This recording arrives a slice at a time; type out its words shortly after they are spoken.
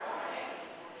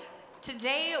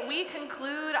Today, we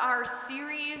conclude our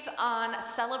series on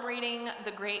celebrating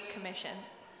the Great Commission.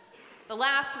 The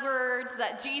last words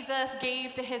that Jesus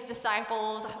gave to his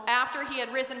disciples after he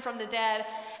had risen from the dead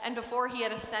and before he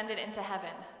had ascended into heaven.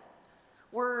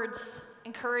 Words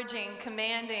encouraging,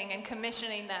 commanding, and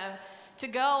commissioning them to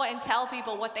go and tell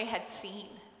people what they had seen,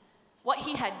 what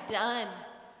he had done,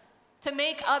 to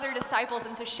make other disciples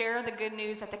and to share the good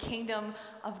news that the kingdom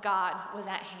of God was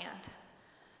at hand.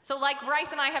 So like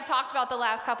Bryce and I have talked about the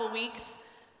last couple weeks,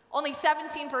 only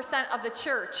 17% of the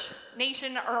church,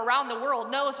 nation, or around the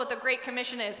world knows what the Great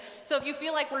Commission is. So if you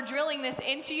feel like we're drilling this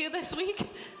into you this week,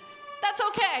 that's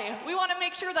okay. We want to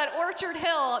make sure that Orchard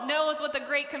Hill knows what the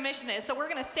Great Commission is. So we're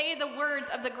going to say the words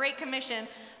of the Great Commission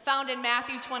found in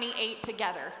Matthew 28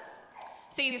 together.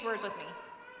 Say these words with me.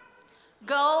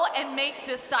 Go and make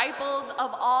disciples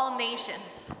of all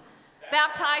nations,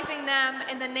 baptizing them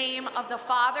in the name of the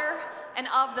Father and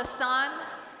of the Son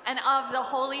and of the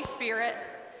Holy Spirit,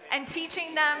 and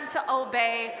teaching them to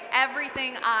obey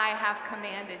everything I have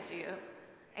commanded you.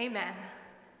 Amen.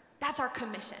 That's our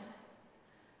commission.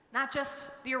 Not just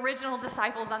the original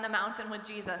disciples on the mountain with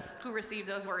Jesus who received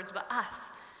those words, but us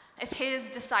as his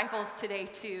disciples today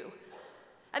too.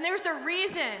 And there's a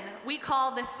reason we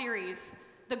call this series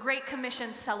the Great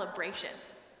Commission Celebration,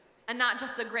 and not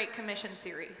just the Great Commission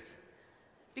series.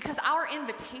 Because our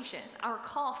invitation, our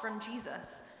call from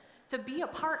Jesus to be a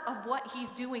part of what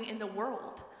he's doing in the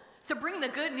world, to bring the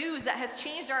good news that has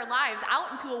changed our lives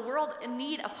out into a world in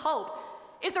need of hope,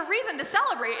 is a reason to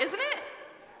celebrate, isn't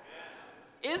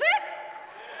it? Is it?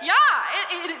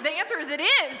 Yeah, the answer is it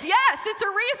is. Yes, it's a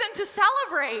reason to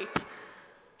celebrate.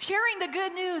 Sharing the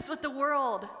good news with the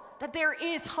world that there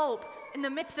is hope in the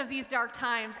midst of these dark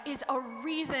times is a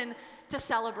reason to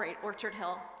celebrate Orchard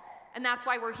Hill. And that's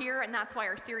why we're here, and that's why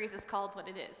our series is called what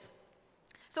it is.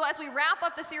 So as we wrap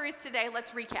up the series today,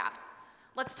 let's recap.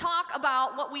 Let's talk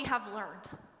about what we have learned.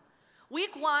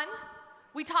 Week 1,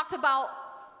 we talked about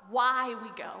why we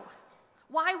go.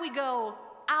 Why we go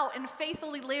out and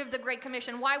faithfully live the Great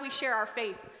Commission, why we share our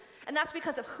faith. And that's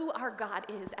because of who our God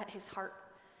is at his heart.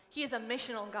 He is a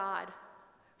missional God.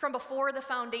 From before the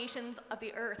foundations of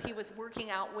the earth, he was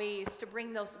working out ways to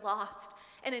bring those lost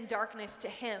and in darkness to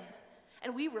him.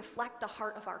 And we reflect the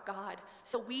heart of our God,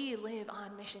 so we live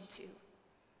on mission too.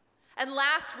 And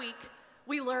last week,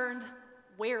 we learned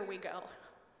where we go.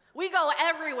 We go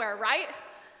everywhere, right?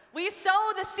 We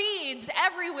sow the seeds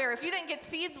everywhere. If you didn't get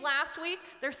seeds last week,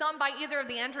 there's some by either of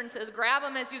the entrances. Grab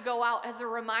them as you go out as a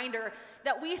reminder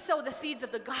that we sow the seeds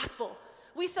of the gospel.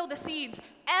 We sow the seeds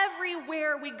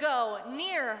everywhere we go,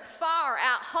 near, far,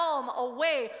 at home,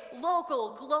 away,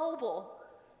 local, global.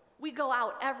 We go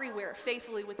out everywhere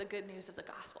faithfully with the good news of the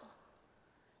gospel.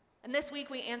 And this week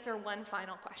we answer one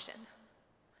final question.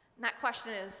 And that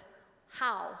question is,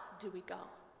 how do we go?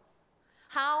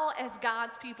 How, as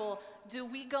God's people, do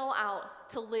we go out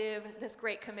to live this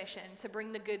great commission, to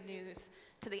bring the good news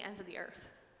to the ends of the earth?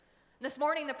 This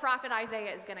morning, the prophet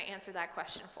Isaiah is going to answer that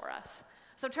question for us.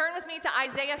 So turn with me to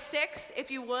Isaiah 6,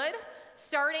 if you would,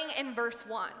 starting in verse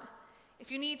 1. If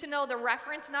you need to know the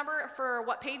reference number for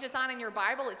what page it's on in your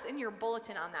Bible, it's in your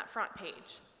bulletin on that front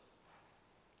page.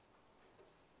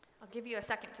 I'll give you a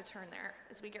second to turn there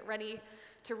as we get ready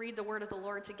to read the word of the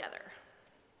Lord together.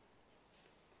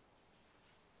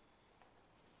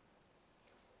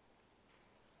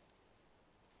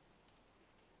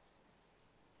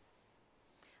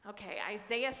 Okay,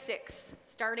 Isaiah 6,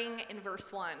 starting in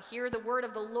verse 1. Hear the word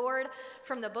of the Lord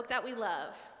from the book that we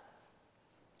love.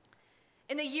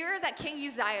 In the year that King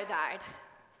Uzziah died,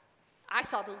 I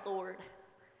saw the Lord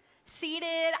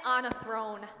seated on a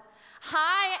throne,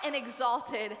 high and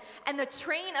exalted, and the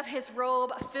train of his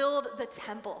robe filled the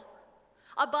temple.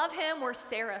 Above him were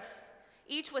seraphs,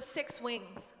 each with 6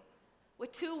 wings.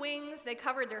 With 2 wings they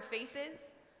covered their faces,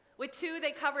 with 2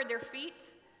 they covered their feet,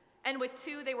 and with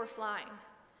 2 they were flying.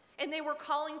 And they were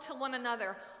calling to one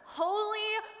another, Holy,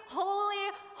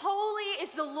 holy, holy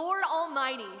is the Lord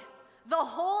Almighty. The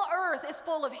whole earth is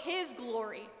full of his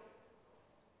glory.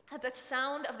 At the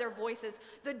sound of their voices,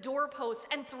 the doorposts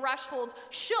and thresholds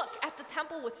shook as the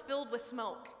temple was filled with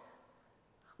smoke.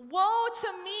 Woe to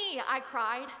me, I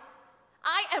cried.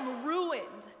 I am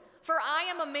ruined, for I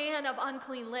am a man of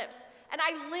unclean lips, and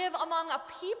I live among a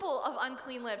people of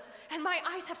unclean lips, and my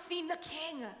eyes have seen the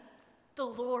King, the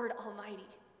Lord Almighty.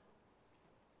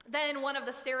 Then one of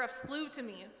the seraphs flew to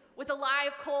me with a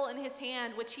live coal in his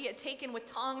hand, which he had taken with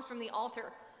tongs from the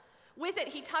altar. With it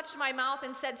he touched my mouth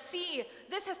and said, See,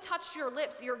 this has touched your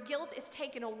lips. Your guilt is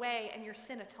taken away and your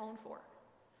sin atoned for.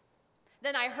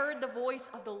 Then I heard the voice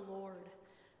of the Lord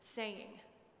saying,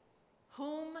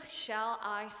 Whom shall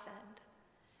I send?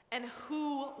 and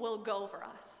who will go for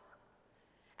us?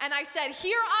 And I said,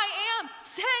 here I am,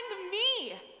 send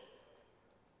me.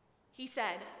 He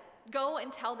said, go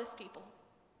and tell this people,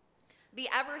 the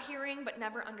ever hearing but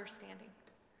never understanding,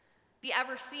 the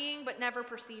ever seeing but never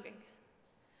perceiving.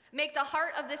 Make the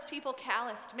heart of this people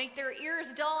calloused, make their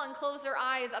ears dull and close their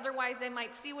eyes, otherwise they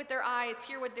might see with their eyes,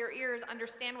 hear with their ears,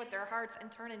 understand with their hearts,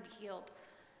 and turn and be healed.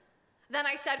 Then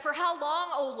I said, for how long,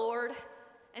 O Lord?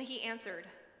 And he answered,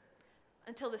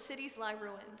 until the cities lie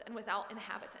ruined and without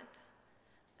inhabitant,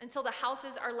 until the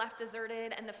houses are left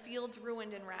deserted and the fields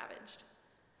ruined and ravaged,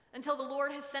 until the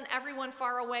Lord has sent everyone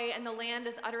far away and the land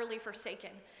is utterly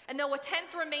forsaken. And though a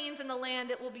tenth remains in the land,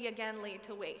 it will be again laid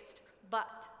to waste. But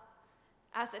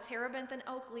as the terebinth and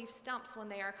oak leave stumps when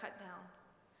they are cut down,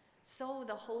 so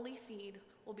the holy seed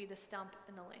will be the stump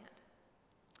in the land.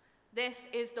 This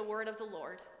is the word of the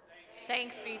Lord.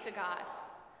 Thanks be to God.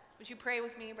 Would you pray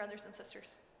with me, brothers and sisters?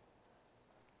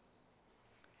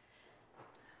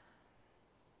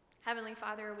 Heavenly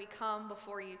Father, we come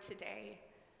before you today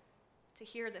to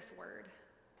hear this word,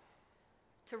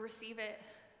 to receive it,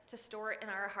 to store it in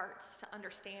our hearts, to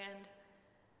understand,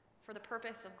 for the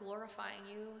purpose of glorifying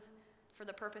you, for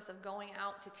the purpose of going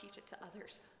out to teach it to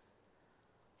others.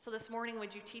 So this morning,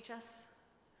 would you teach us?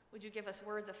 Would you give us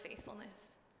words of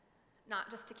faithfulness, not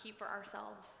just to keep for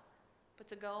ourselves, but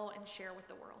to go and share with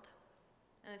the world?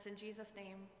 And it's in Jesus'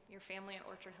 name, your family at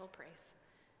Orchard Hill prays.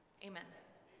 Amen.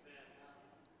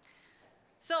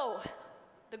 So,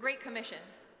 the Great Commission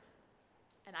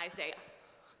and Isaiah.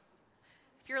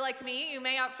 If you're like me, you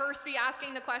may at first be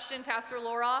asking the question, Pastor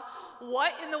Laura,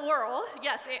 what in the world,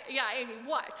 yes, yeah, Amy,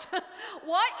 what?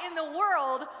 What in the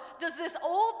world does this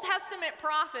Old Testament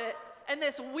prophet and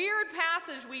this weird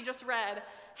passage we just read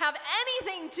have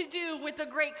anything to do with the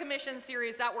Great Commission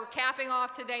series that we're capping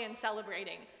off today and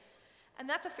celebrating? And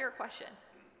that's a fair question.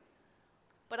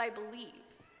 But I believe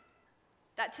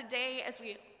that today, as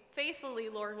we faithfully,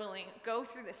 Lord willing, go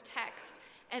through this text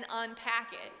and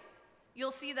unpack it,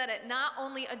 you'll see that it not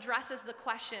only addresses the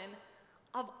question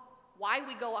of why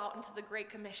we go out into the Great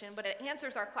Commission, but it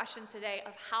answers our question today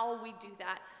of how we do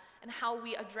that and how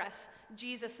we address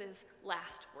Jesus'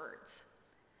 last words.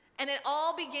 And it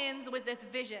all begins with this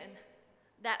vision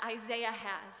that Isaiah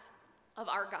has of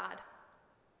our God.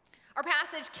 Our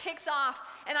passage kicks off,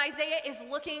 and Isaiah is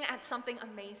looking at something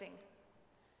amazing.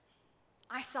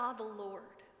 I saw the Lord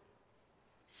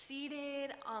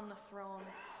seated on the throne,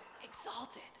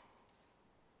 exalted.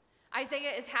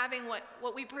 Isaiah is having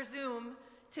what we presume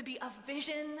to be a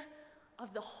vision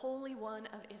of the Holy One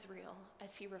of Israel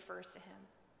as he refers to him.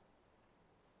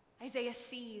 Isaiah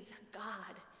sees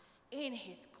God in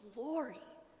his glory,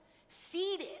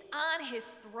 seated on his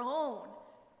throne,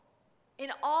 in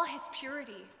all his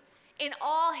purity, in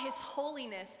all his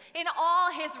holiness, in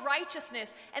all his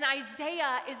righteousness, and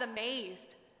Isaiah is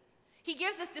amazed. He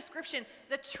gives this description: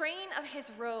 the train of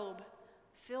his robe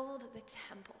filled the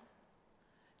temple.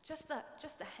 Just the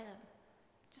hem,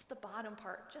 just the bottom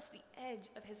part, just the edge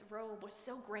of his robe was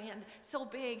so grand, so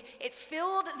big, it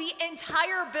filled the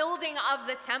entire building of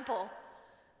the temple.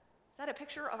 Is that a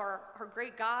picture of our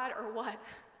great God or what?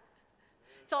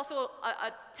 It's also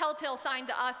a telltale sign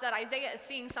to us that Isaiah is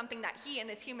seeing something that he in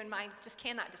his human mind just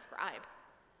cannot describe.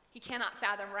 He cannot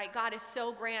fathom, right? God is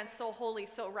so grand, so holy,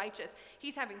 so righteous.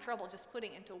 He's having trouble just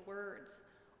putting into words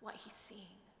what he's seeing.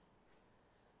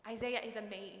 Isaiah is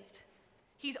amazed.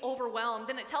 He's overwhelmed.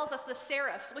 And it tells us the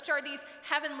seraphs, which are these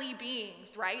heavenly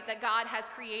beings, right, that God has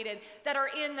created, that are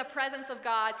in the presence of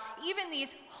God. Even these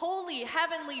holy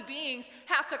heavenly beings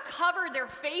have to cover their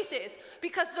faces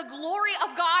because the glory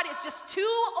of God is just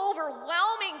too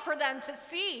overwhelming for them to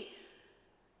see.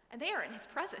 And they are in his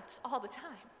presence all the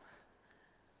time.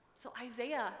 So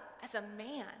Isaiah, as a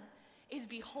man, is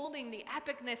beholding the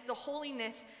epicness, the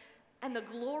holiness, and the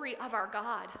glory of our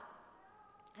God.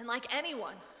 And like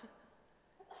anyone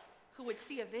who would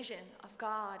see a vision of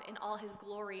God in all his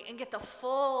glory and get the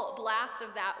full blast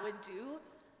of that would do,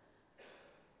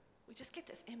 we just get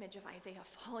this image of Isaiah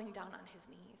falling down on his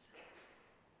knees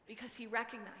because he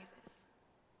recognizes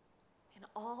in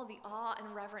all the awe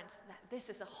and reverence that this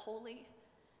is a holy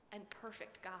and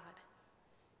perfect God,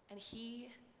 and he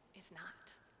is not.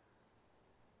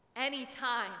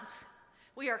 Anytime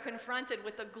we are confronted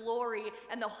with the glory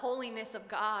and the holiness of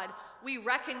God, we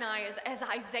recognize, as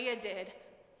Isaiah did,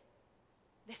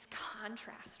 this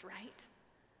contrast, right?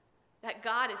 That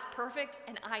God is perfect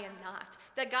and I am not.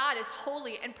 That God is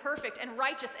holy and perfect and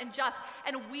righteous and just,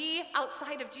 and we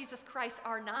outside of Jesus Christ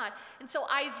are not. And so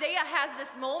Isaiah has this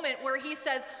moment where he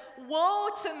says, "Woe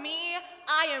to me,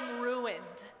 I am ruined,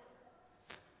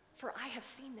 for I have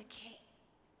seen the King.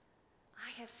 I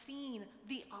I have seen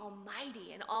the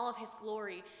Almighty in all of his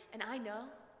glory, and I know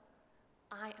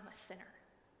I am a sinner.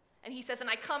 And he says, and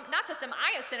I come, not just am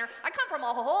I a sinner, I come from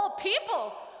a whole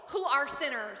people who are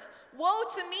sinners. Woe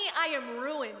to me, I am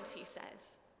ruined, he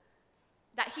says.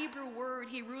 That Hebrew word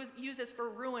he uses for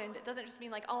ruined, it doesn't just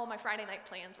mean like, oh, my Friday night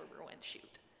plans were ruined,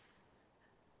 shoot.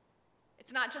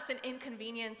 It's not just an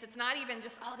inconvenience. It's not even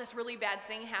just, oh, this really bad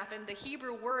thing happened. The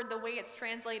Hebrew word, the way it's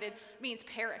translated, means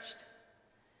perished,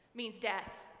 means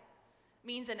death,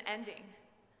 means an ending.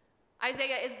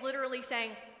 Isaiah is literally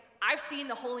saying, I've seen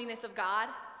the holiness of God,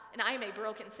 and I am a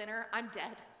broken sinner. I'm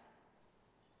dead.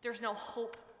 There's no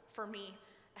hope for me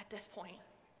at this point.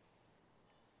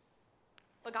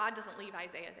 But God doesn't leave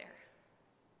Isaiah there.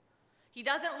 He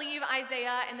doesn't leave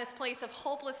Isaiah in this place of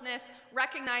hopelessness,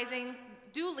 recognizing,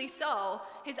 duly so,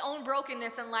 his own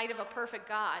brokenness in light of a perfect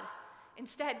God.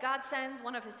 Instead, God sends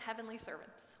one of his heavenly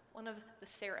servants, one of the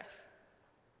seraph,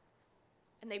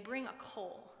 and they bring a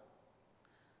coal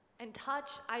and touch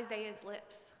Isaiah's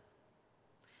lips.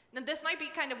 Now, this might be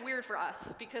kind of weird for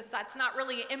us because that's not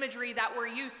really imagery that we're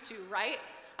used to, right?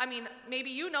 I mean, maybe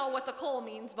you know what the coal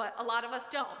means, but a lot of us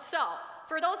don't. So,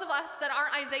 for those of us that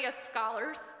aren't Isaiah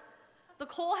scholars, the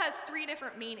coal has 3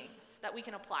 different meanings that we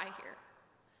can apply here.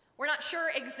 We're not sure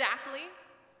exactly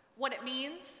what it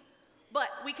means, but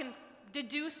we can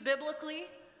deduce biblically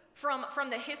from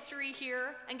the history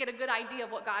here and get a good idea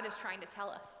of what God is trying to tell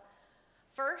us.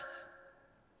 First,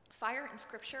 fire in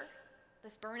Scripture,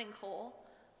 this burning coal,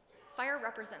 fire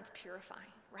represents purifying,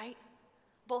 right?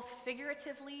 Both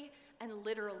figuratively and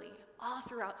literally, all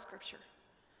throughout Scripture.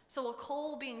 So a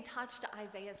coal being touched to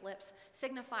Isaiah's lips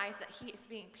signifies that he is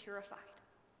being purified.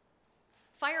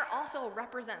 Fire also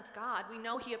represents God. We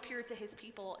know he appeared to his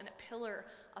people in a pillar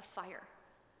of fire.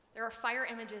 There are fire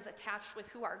images attached with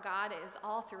who our God is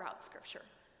all throughout Scripture.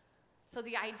 So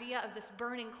the idea of this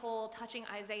burning coal touching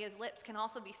Isaiah's lips can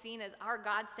also be seen as our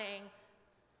God saying,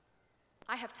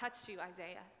 I have touched you,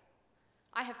 Isaiah.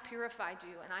 I have purified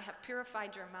you, and I have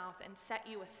purified your mouth and set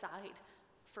you aside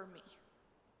for me.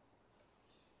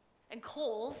 And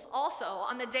coals also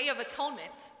on the Day of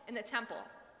Atonement in the temple.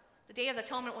 The Day of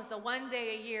Atonement was the one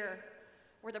day a year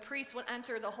where the priest would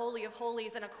enter the Holy of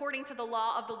Holies and according to the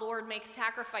law of the Lord make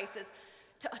sacrifices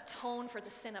to atone for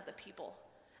the sin of the people.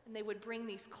 And they would bring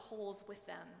these coals with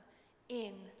them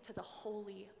into the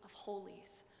Holy of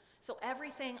Holies. So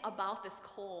everything about this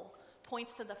coal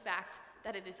points to the fact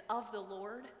that it is of the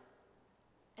Lord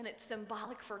and it's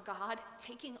symbolic for God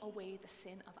taking away the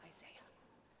sin of Isaiah.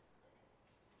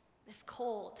 This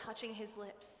coal touching his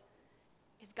lips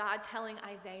is God telling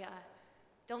Isaiah,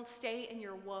 don't stay in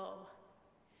your woe.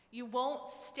 You won't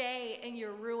stay in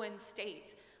your ruined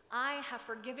state. I have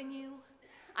forgiven you.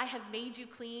 I have made you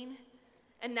clean.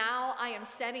 And now I am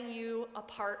setting you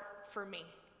apart for me.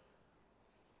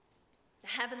 The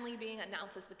heavenly being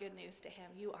announces the good news to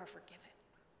him. You are forgiven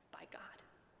by God.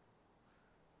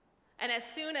 And as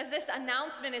soon as this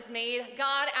announcement is made,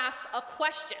 God asks a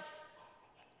question.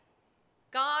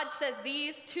 God says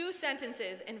these 2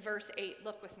 sentences in verse 8.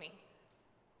 Look with me.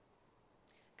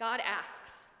 God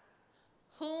asks,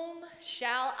 whom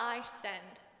shall I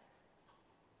send,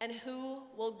 and who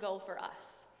will go for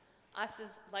us? Us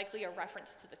is likely a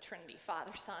reference to the Trinity,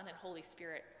 Father, Son, and Holy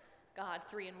Spirit, God,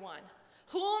 3 in 1.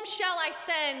 Whom shall I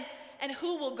send, and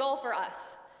who will go for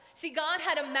us? See, God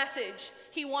had a message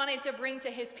he wanted to bring to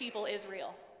his people,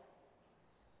 Israel.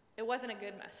 It wasn't a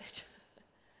good message.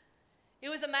 It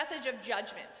was a message of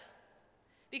judgment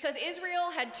because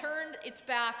Israel had turned its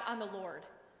back on the Lord.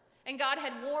 And God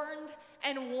had warned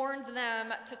and warned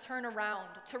them to turn around,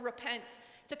 to repent,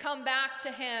 to come back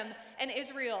to him. And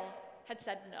Israel had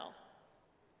said no.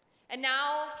 And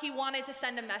now he wanted to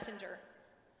send a messenger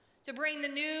to bring the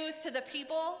news to the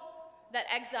people that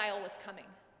exile was coming.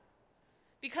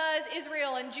 Because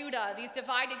Israel and Judah, these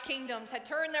divided kingdoms, had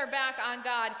turned their back on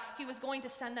God, he was going to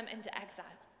send them into exile.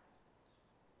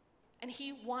 And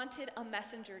he wanted a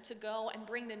messenger to go and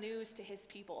bring the news to his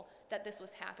people that this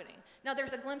was happening. Now,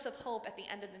 there's a glimpse of hope at the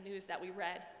end of the news that we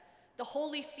read. The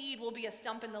holy seed will be a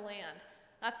stump in the land.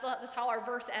 That's how our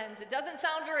verse ends. It doesn't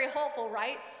sound very hopeful,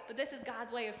 right? But this is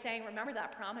God's way of saying, remember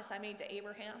that promise I made to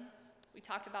Abraham? We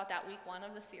talked about that week 1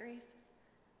 of the series.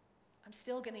 I'm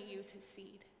still going to use his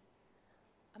seed.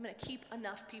 I'm going to keep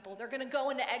enough people. They're going to go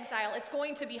into exile. It's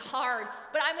going to be hard,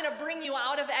 but I'm going to bring you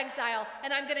out of exile,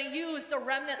 and I'm going to use the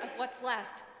remnant of what's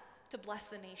left to bless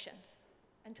the nations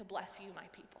and to bless you, my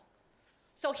people.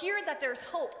 So hear that there's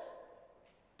hope,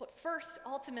 but first,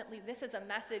 ultimately, this is a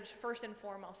message, first and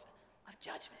foremost, of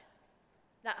judgment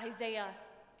that Isaiah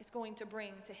is going to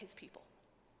bring to his people.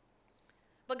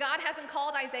 But God hasn't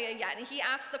called Isaiah yet, and he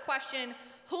asks the question,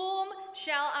 whom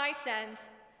shall I send,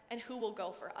 and who will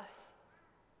go for us?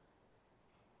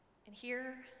 And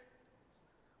here,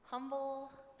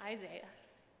 humble Isaiah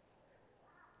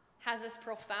has this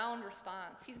profound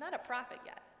response. He's not a prophet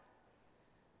yet.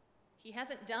 He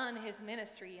hasn't done his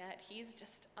ministry yet. He's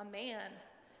just a man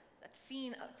that's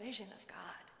seen a vision of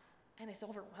God and is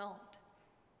overwhelmed.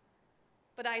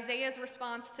 But Isaiah's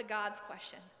response to God's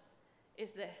question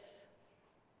is this: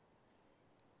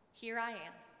 here I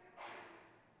am.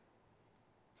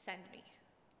 Send me.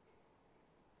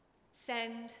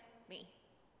 Send me.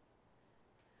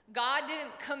 God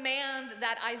didn't command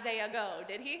that Isaiah go,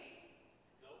 did he?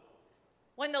 No.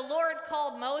 When the Lord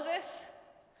called Moses,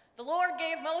 the Lord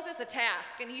gave Moses a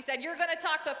task, and he said, you're going to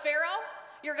talk to Pharaoh,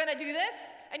 you're going to do this,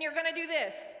 and you're going to do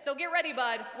this. So get ready,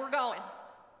 bud, we're going.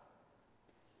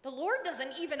 The Lord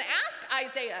doesn't even ask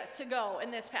Isaiah to go in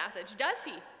this passage, does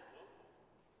he?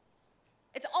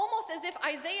 It's almost as if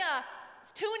Isaiah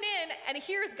is tuned in and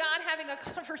hears God having a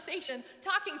conversation,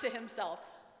 talking to himself.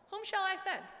 Whom shall I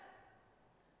send?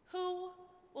 Who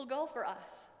will go for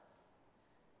us?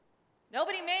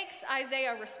 Nobody makes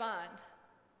Isaiah respond.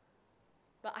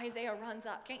 But Isaiah runs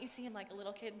up. Can't you see him like a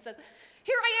little kid and says,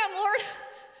 here I am, Lord.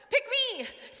 Pick me.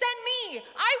 Send me.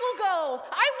 I will go.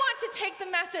 I want to take the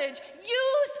message.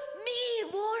 Use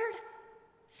me, Lord.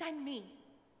 Send me.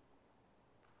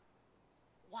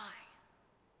 Why?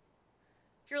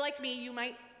 If you're like me,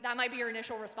 that might be your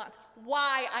initial response.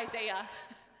 Why, Isaiah?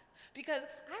 Because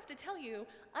I have to tell you,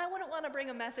 I wouldn't want to bring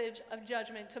a message of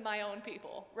judgment to my own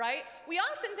people, right? We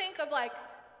often think of like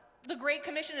the Great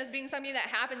Commission as being something that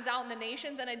happens out in the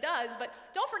nations, and it does, but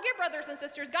don't forget, brothers and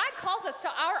sisters, God calls us to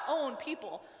our own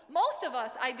people. Most of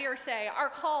us, I dare say, are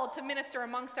called to minister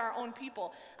amongst our own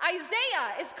people.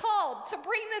 Isaiah is called to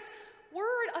bring this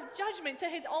word of judgment to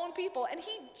his own people, and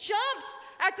he jumps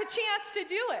at the chance to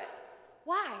do it.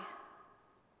 Why?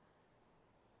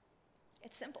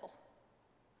 It's simple.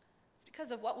 It's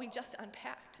because of what we just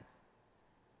unpacked.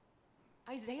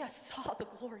 Isaiah saw the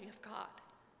glory of God.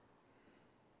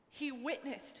 He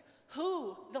witnessed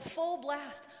who the full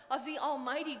blast of the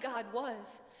Almighty God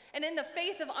was. And in the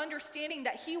face of understanding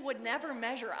that he would never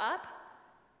measure up,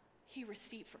 he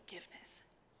received forgiveness.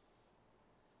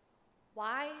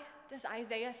 Why does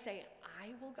Isaiah say, I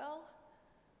will go?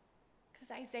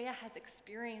 Because Isaiah has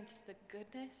experienced the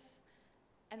goodness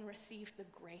and received the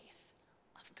grace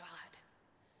of God.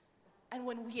 And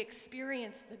when we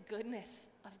experience the goodness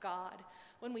of God,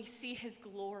 when we see his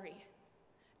glory,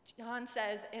 John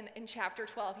says in chapter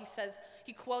 12,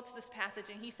 he quotes this passage,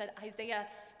 and he said Isaiah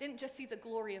didn't just see the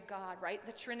glory of God, right?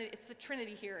 The Trinity, it's the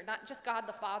Trinity here, not just God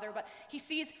the Father, but he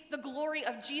sees the glory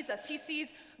of Jesus. He sees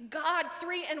God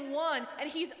 3 in 1, and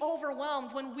he's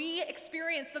overwhelmed. When we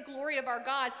experience the glory of our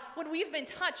God, when we've been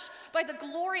touched by the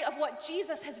glory of what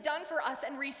Jesus has done for us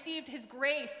and received his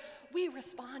grace, we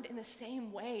respond in the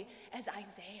same way as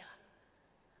Isaiah.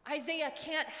 Isaiah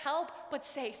can't help but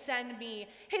say, send me.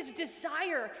 His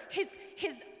desire, his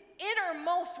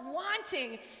innermost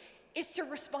wanting is to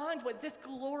respond what this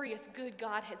glorious good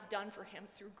God has done for him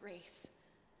through grace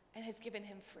and has given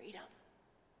him freedom.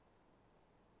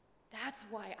 That's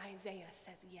why Isaiah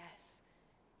says yes.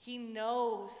 He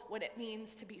knows what it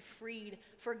means to be freed,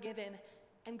 forgiven,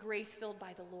 and grace-filled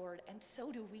by the Lord, and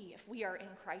so do we if we are in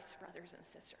Christ, brothers and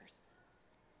sisters.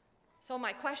 So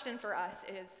my question for us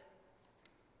is,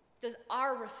 does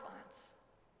our response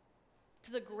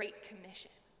to the Great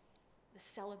Commission, the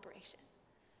celebration,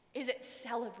 is it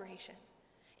celebration?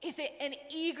 Is it an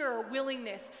eager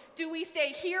willingness? Do we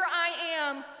say, here I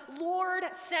am, Lord,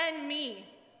 send me,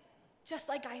 just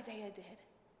like Isaiah did?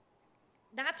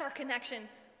 That's our connection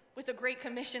with the Great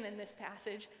Commission in this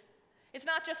passage. It's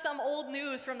not just some old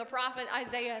news from the prophet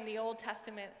Isaiah in the Old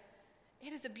Testament.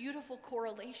 It is a beautiful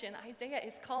correlation. Isaiah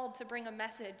is called to bring a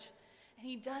message, and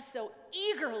he does so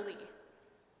eagerly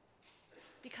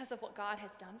because of what God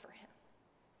has done for him.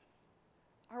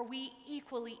 Are we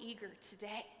equally eager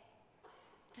today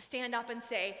to stand up and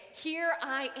say, here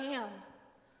I am,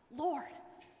 Lord,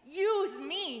 use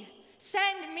me,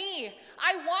 send me.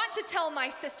 I want to tell my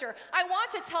sister, I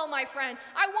want to tell my friend,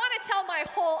 I want to tell my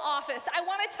whole office, I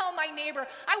want to tell my neighbor,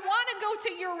 I want to go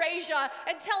to Eurasia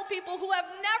and tell people who have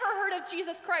never heard of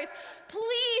Jesus Christ,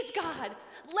 please God,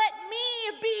 let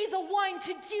me be the one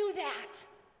to do that.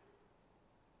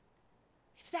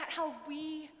 Is that how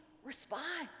we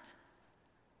respond?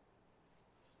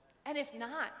 And if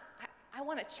not, I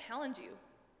want to challenge you.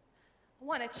 I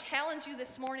want to challenge you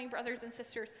this morning, brothers and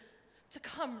sisters, to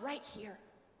come right here.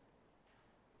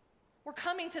 We're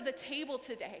coming to the table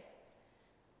today.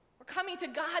 We're coming to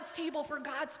God's table for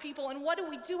God's people. And what do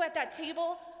we do at that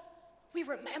table? We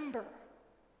remember.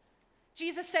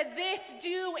 Jesus said, "This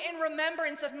do in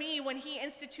remembrance of me," when he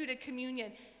instituted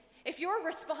communion. If your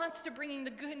response to bringing the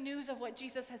good news of what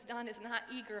Jesus has done is not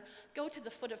eager, go to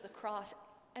the foot of the cross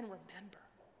and remember.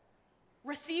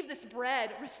 Receive this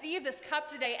bread, receive this cup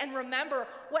today, and remember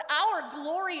what our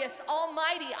glorious,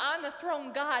 almighty, on the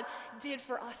throne God did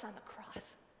for us on the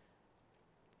cross.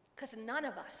 Because none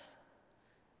of us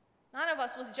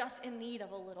was just in need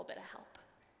of a little bit of help.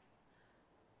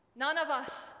 None of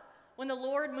us, when the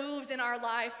Lord moved in our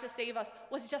lives to save us,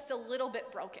 was just a little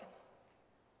bit broken.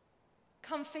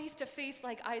 Come face to face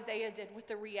like Isaiah did with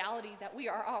the reality that we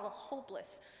are all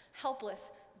hopeless,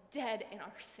 helpless, dead in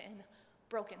our sin,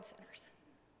 broken sinners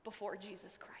before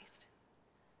Jesus Christ.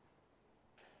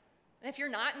 And if you're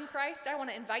not in Christ, I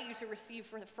want to invite you to receive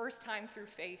for the first time through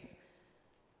faith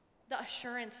the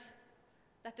assurance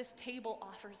that this table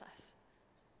offers us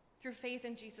through faith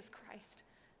in Jesus Christ.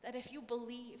 That if you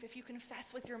believe, if you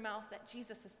confess with your mouth that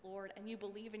Jesus is Lord, and you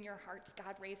believe in your hearts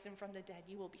God raised him from the dead,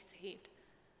 you will be saved.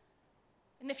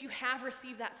 And if you have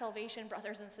received that salvation,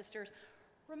 brothers and sisters,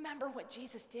 remember what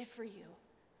Jesus did for you.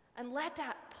 And let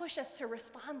that push us to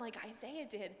respond like Isaiah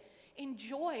did, in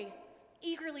joy,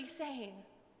 eagerly saying,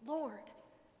 "Lord,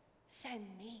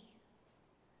 send me."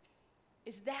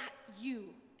 Is that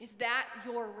you? Is that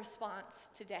your response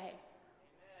today?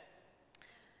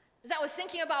 As I was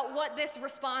thinking about what this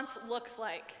response looks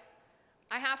like,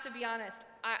 I have to be honest,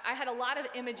 I had a lot of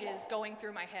images going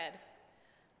through my head.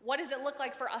 What does it look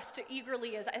like for us to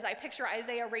eagerly, as I picture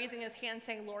Isaiah raising his hand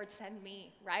saying, "Lord, send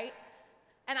me," right?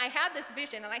 And I had this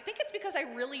vision, and I think it's because I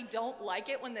really don't like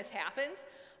it when this happens,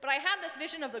 but I had this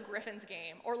vision of a Griffins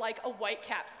game or like a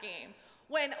Whitecaps game.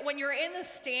 When you're in the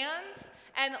stands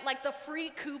and like the free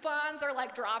coupons are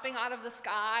like dropping out of the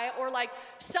sky, or like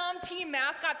some team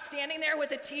mascot standing there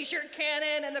with a t-shirt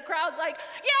cannon and the crowd's like,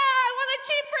 "Yeah, I want a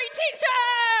cheap free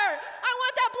t-shirt! I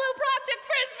want that blue plastic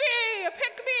frisbee!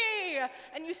 Pick me!"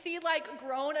 And you see like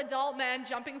grown adult men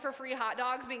jumping for free hot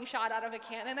dogs being shot out of a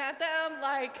cannon at them.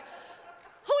 Like,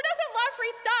 who doesn't love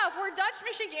free stuff? We're Dutch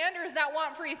Michiganders that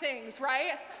want free things,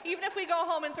 right? Even if we go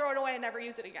home and throw it away and never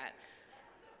use it again.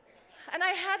 And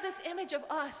I had this image of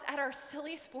us at our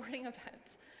silly sporting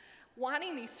events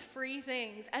wanting these free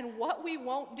things, and what we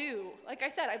won't do. Like I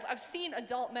said, I've seen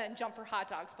adult men jump for hot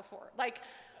dogs before. Like,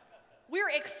 we're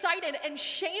excited and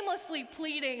shamelessly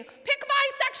pleading, "Pick my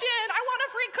section! I want a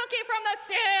free cookie from the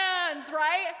stands,"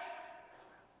 right?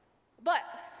 But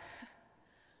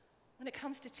when it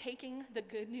comes to taking the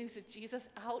good news of Jesus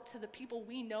out to the people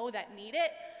we know that need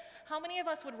it, how many of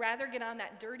us would rather get on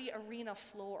that dirty arena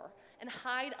floor and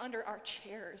hide under our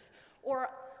chairs or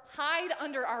hide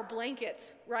under our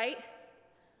blankets, right?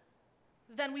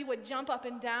 Than we would jump up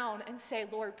and down and say,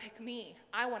 "Lord, pick me,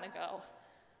 I want to go,"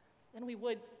 than we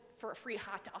would for a free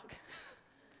hot dog.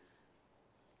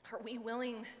 Are we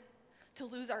willing to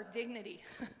lose our dignity,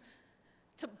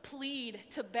 to plead,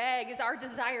 to beg? Is our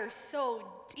desire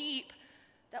so deep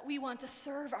that we want to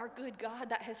serve our good God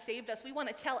that has saved us? We want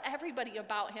to tell everybody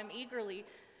about him eagerly,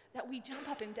 that we jump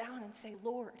up and down and say,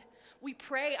 "Lord," we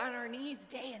pray on our knees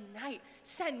day and night,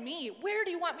 "Send me. Where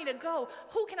do you want me to go?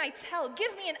 Who can I tell?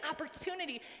 Give me an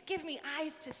opportunity. Give me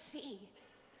eyes to see."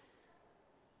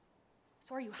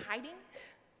 So are you hiding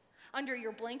under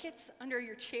your blankets, under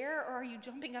your chair, or are you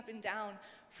jumping up and down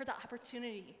for the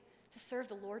opportunity to serve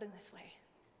the Lord in this way?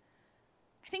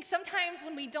 I think sometimes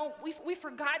when we've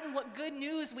forgotten what good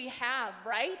news we have,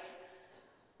 right?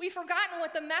 We've forgotten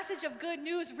what the message of good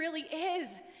news really is.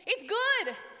 It's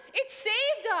good. It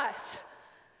saved us.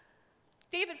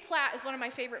 David Platt is one of my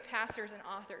favorite pastors and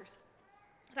authors.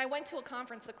 And I went to a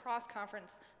conference, the Cross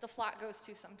Conference, the flock goes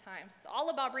to sometimes. It's all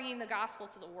about bringing the gospel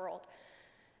to the world.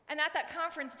 And at that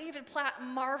conference, David Platt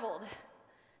marveled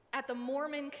at the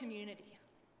Mormon community.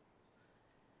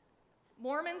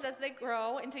 Mormons, as they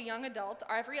grow into young adults,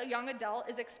 every young adult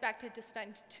is expected to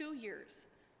spend 2 years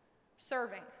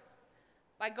serving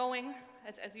by going,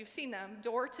 as you've seen them,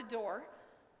 door to door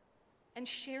and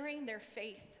sharing their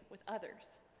faith with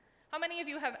others. How many of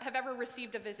you have ever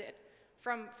received a visit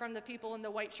from the people in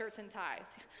the white shirts and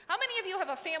ties? How many of you have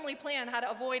a family plan how to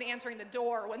avoid answering the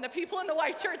door when the people in the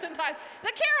white shirts and ties,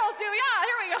 the Carols do, yeah,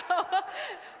 here we go.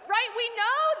 Right, we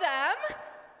know them.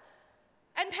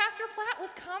 And Pastor Platt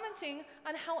was commenting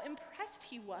on how impressed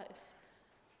he was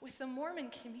with the Mormon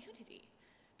community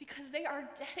because they are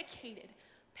dedicated,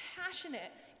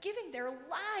 passionate, giving their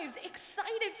lives,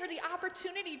 excited for the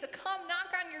opportunity to come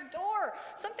knock on your door,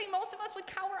 something most of us would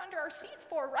cower under our seats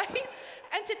for, right?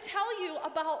 And to tell you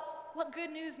about what good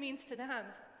news means to them.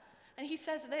 And he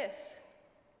says this.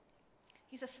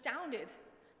 He's astounded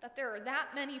that there are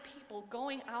that many people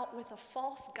going out with a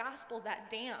false gospel that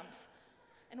damns.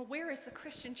 And where is the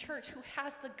Christian church who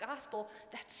has the gospel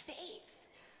that saves?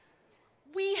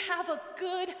 We have a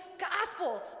good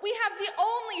gospel. We have the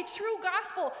only true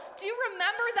gospel. Do you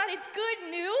remember that it's good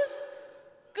news?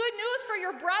 Good news for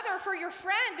your brother, for your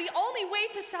friend, the only way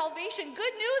to salvation.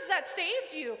 Good news that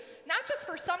saved you, not just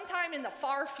for some time in the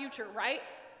far future, right?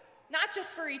 Not just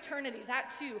for eternity, that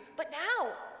too, but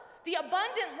now. The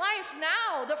abundant life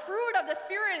now. The fruit of the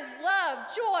Spirit is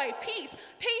love, joy, peace,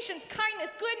 patience,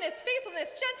 kindness, goodness,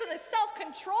 faithfulness, gentleness,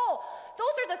 self-control.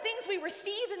 Those are the things we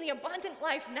receive in the abundant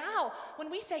life now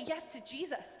when we say yes to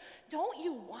Jesus. Don't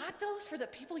you want those for the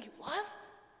people you love?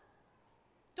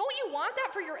 Don't you want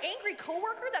that for your angry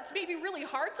coworker that's maybe really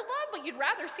hard to love, but you'd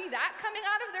rather see that coming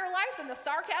out of their life than the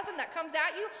sarcasm that comes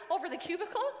at you over the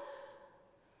cubicle?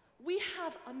 We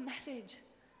have a message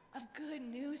of good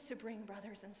news to bring,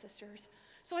 brothers and sisters.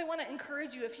 So I want to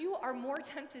encourage you, if you are more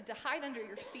tempted to hide under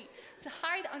your seat, to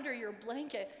hide under your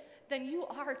blanket, than you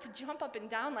are to jump up and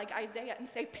down like Isaiah and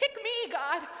say, pick me,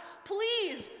 God,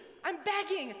 please, I'm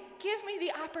begging, give me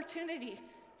the opportunity,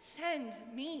 send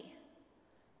me.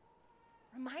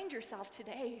 Remind yourself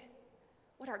today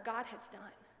what our God has done.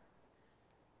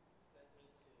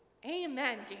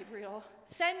 Amen, Gabriel.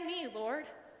 Send me, Lord.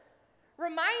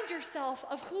 Remind yourself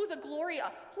of who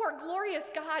our glorious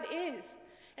God is.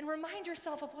 And remind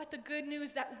yourself of what the good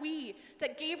news that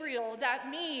Gabriel, that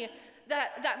me,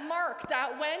 that Mark,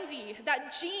 that Wendy,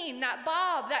 that Jean, that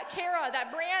Bob, that Kara,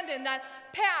 that Brandon, that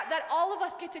Pat, that all of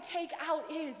us get to take out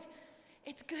is.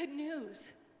 It's good news.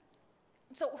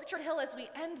 And so Orchard Hill, as we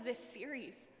end this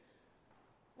series,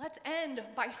 let's end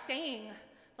by saying,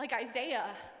 like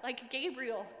Isaiah, like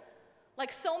Gabriel,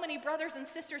 like so many brothers and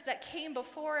sisters that came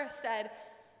before us said,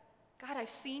 God, I've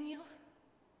seen you.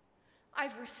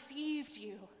 I've received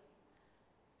you.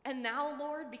 And now,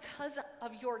 Lord, because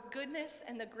of your goodness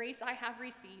and the grace I have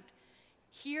received,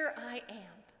 here I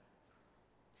am.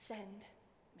 Send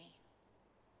me.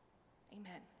 Amen.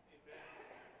 Amen.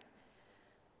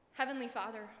 Heavenly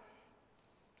Father,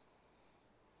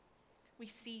 we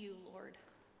see you, Lord.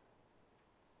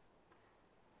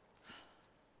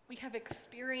 We have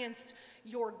experienced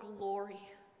your glory,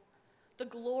 the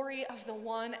glory of the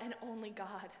one and only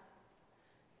God.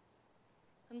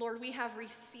 And Lord, we have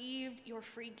received your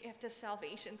free gift of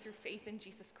salvation through faith in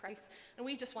Jesus Christ, and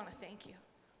we just want to thank you.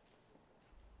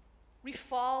 We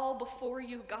fall before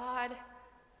you, God.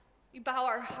 We bow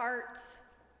our hearts,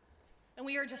 and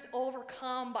we are just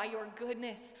overcome by your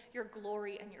goodness, your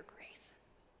glory, and your grace.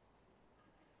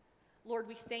 Lord,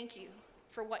 we thank you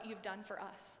for what you've done for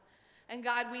us. And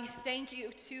God, we thank you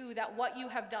too that what you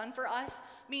have done for us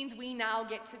means we now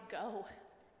get to go.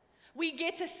 We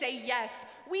get to say yes.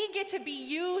 We get to be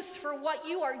used for what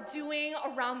you are doing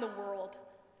around the world.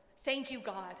 Thank you,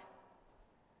 God.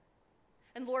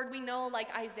 And Lord, we know, like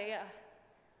Isaiah,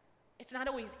 it's not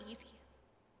always easy.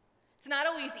 It's not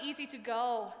always easy to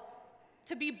go,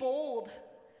 to be bold,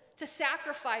 to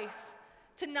sacrifice,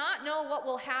 to not know what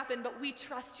will happen, but we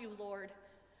trust you, Lord.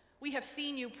 We have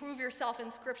seen you prove yourself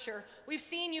in Scripture. We've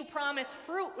seen you promise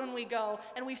fruit when we go,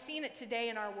 and we've seen it today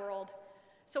in our world.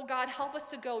 So God, help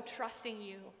us to go trusting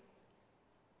you.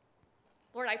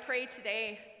 Lord, I pray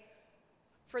today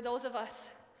for those of us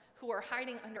who are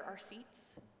hiding under our seats,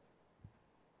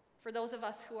 for those of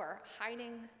us who are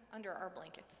hiding under our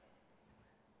blankets.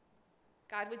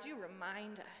 God, would you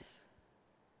remind us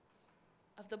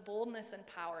of the boldness and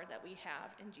power that we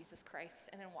have in Jesus Christ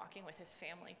and in walking with his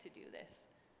family to do this?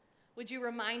 Would you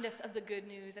remind us of the good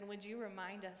news, and would you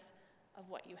remind us of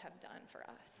what you have done for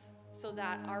us, so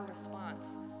that our response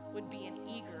would be an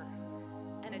eager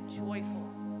and a joyful,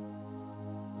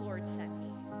 Lord, send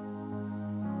me.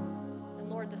 And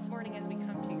Lord, this morning as we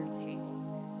come to your table,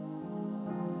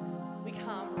 we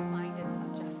come reminded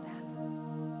of just that,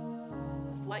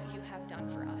 of what you have done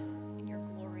for us in your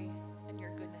glory and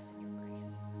your goodness and your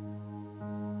grace.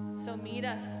 So meet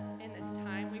us in this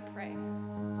time, we pray.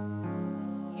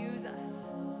 Use us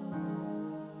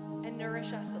and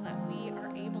nourish us so that we are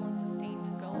able and sustained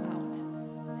to go out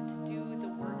and to do the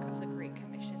work of the Great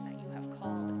Commission that you have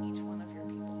called each one of your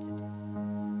people to do.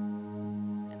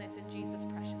 And it's in Jesus'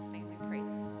 precious name we pray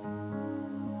this.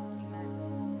 Amen.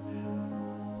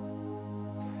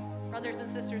 Brothers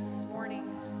and sisters, this morning,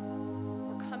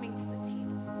 we're coming to the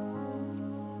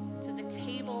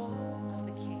table of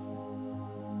the King.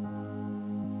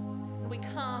 And we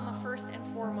come first and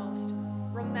foremost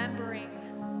remembering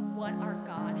what our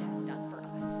God has done for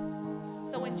us.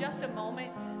 So in just a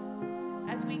moment,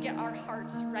 as we get our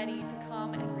hearts ready to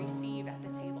come and receive at the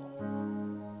table,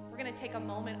 we're going to take a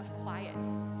moment of quiet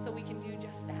so we can do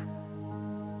just that.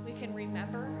 We can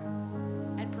remember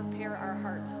and prepare our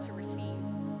hearts to receive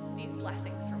these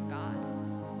blessings from God.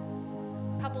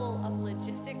 A couple of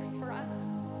logistics for us.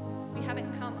 We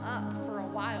haven't come up for a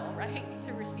while, right,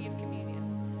 to receive communion.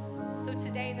 So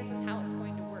today, this is how it's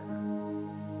going to work.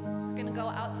 We're going to go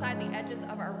outside the edges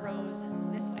of our rows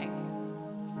this way.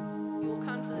 You will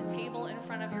come to the table in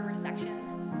front of your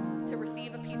reception to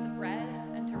receive a piece of bread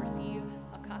and to receive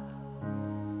a cup.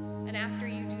 And after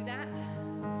you do that,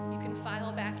 you can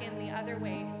file back in the other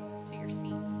way to your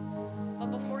seats.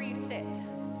 But before you sit,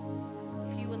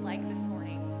 if you would like this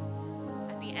morning,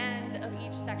 at the end of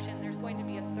each section, there's going to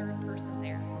be a third person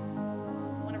there.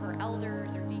 One of our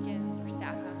elders or deacons or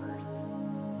staff members.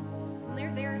 And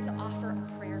they're there to offer a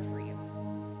prayer for you.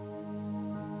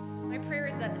 My prayer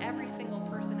is that every single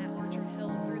person at Orchard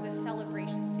Hill through this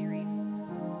celebration series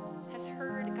has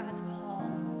heard God's call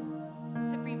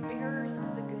to be bearers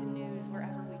of the good news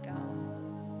wherever we go.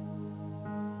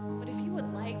 But if you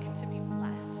would like to be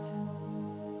blessed,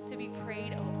 to be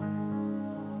prayed over,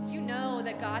 if you know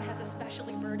that God has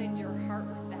especially burdened your heart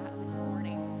with that this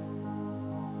morning,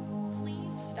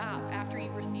 please stop after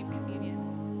you receive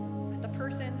communion at the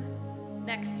person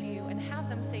next to you and have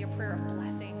them say a prayer of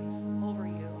blessing over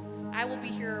you. I will be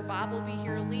here, Bob will be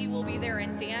here, Lee will be there,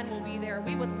 and Dan will be there.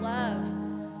 We would love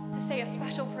to say a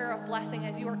special prayer of blessing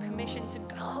as you are commissioned to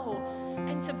go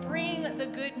and to bring the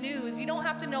good news. You don't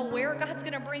have to know where God's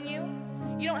going to bring you.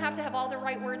 You don't have to have all the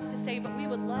right words to say, but we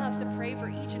would love to pray for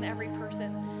each and every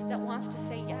person that wants to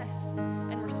say yes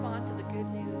and respond to the good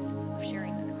news of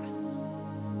sharing the gospel.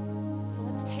 So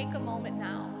let's take a moment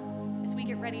now as we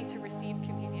get ready to receive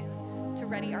communion, to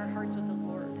ready our hearts with the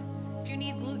Lord. If you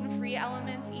need gluten-free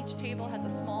elements, each table has a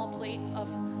small plate of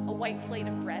a white plate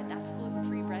of bread. That's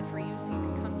gluten-free bread for you, so you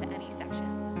can come to any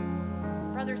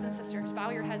section. Brothers and sisters, bow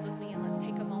your heads with me and let's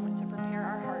take a moment to prepare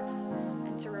our hearts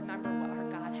and to remember what our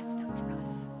God has done for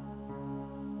us.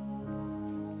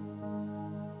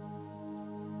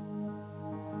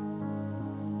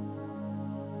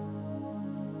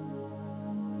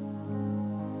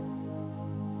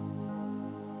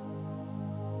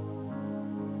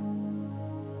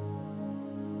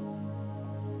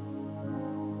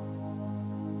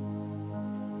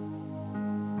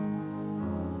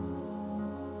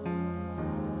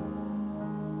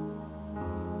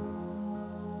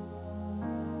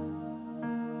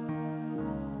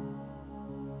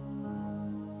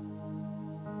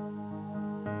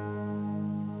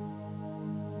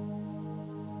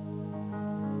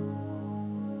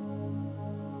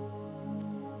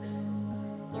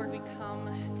 Lord, we come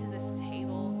to this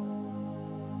table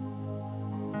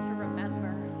to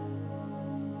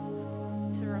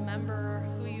remember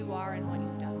who you are and what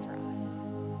you've done for us.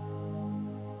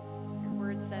 Your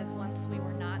word says once we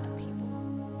were not a people,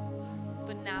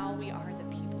 but now we are the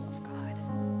people of God.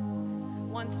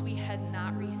 Once we had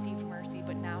not received mercy,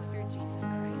 but now through Jesus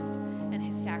Christ and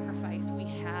his sacrifice, we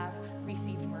have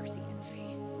received mercy in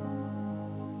faith.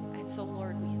 And so,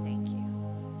 Lord, we thank you.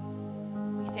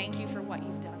 We thank you for what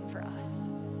you've done for us.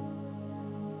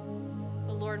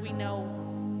 But Lord, we know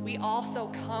we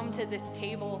also come to this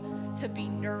table to be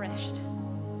nourished.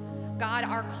 God,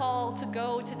 our call to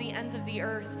go to the ends of the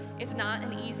earth is not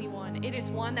an easy one. It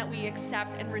is one that we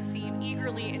accept and receive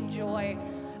eagerly in joy,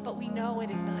 but we know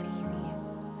it is not easy.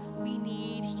 We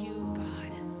need you,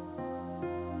 God.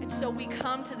 And so we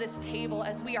come to this table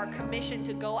as we are commissioned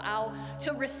to go out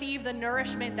to receive the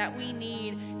nourishment that we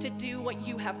need to do what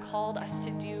you have called us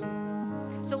to do.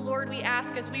 So Lord, we ask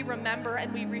as we remember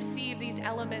and we receive these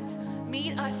elements,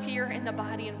 meet us here in the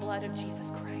body and blood of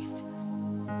Jesus Christ.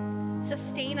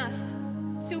 Sustain us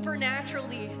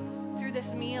supernaturally through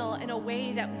this meal in a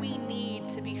way that we need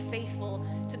to be faithful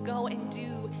to go and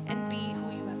do and be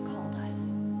who you have called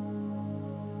us.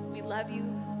 We love you.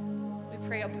 We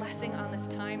pray a blessing on this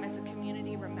time as a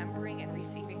community, remembering and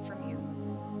receiving from you.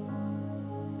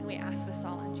 And we ask this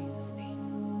all in Jesus' name.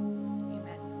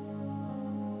 Amen.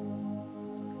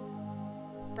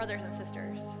 Brothers and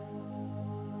sisters,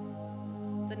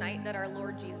 the night that our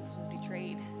Lord Jesus was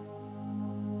betrayed,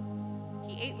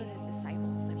 he ate with his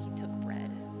disciples and he took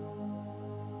bread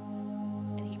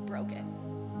and he broke it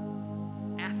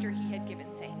after he had given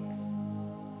thanks.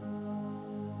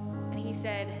 And he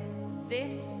said,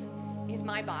 "This is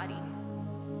my body,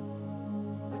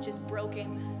 which is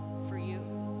broken for you.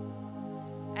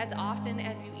 As often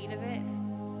as you eat of it,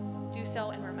 do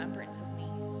so in remembrance of me."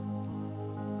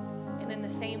 And in the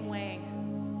same way,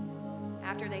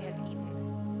 after they had eaten,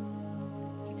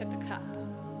 he took the cup.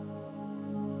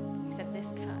 He said,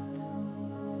 "This cup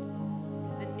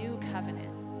is the new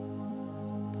covenant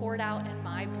poured out in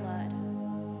my blood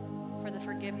for the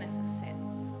forgiveness of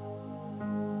sins.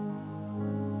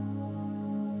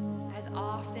 As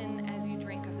often as you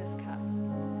drink of this cup,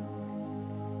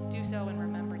 do so in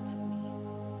remembrance of me.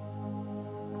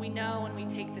 We know when we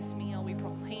take this meal, we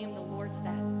proclaim the Lord's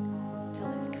death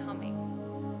till his coming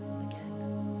again.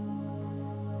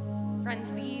 Friends,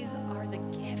 these are the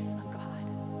gifts of God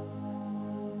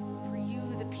for you,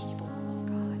 the people of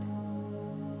God.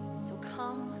 So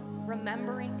come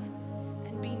remembering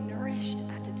and be nourished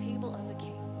at the table of the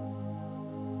King.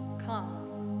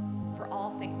 Come, for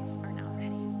all things are now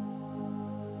ready.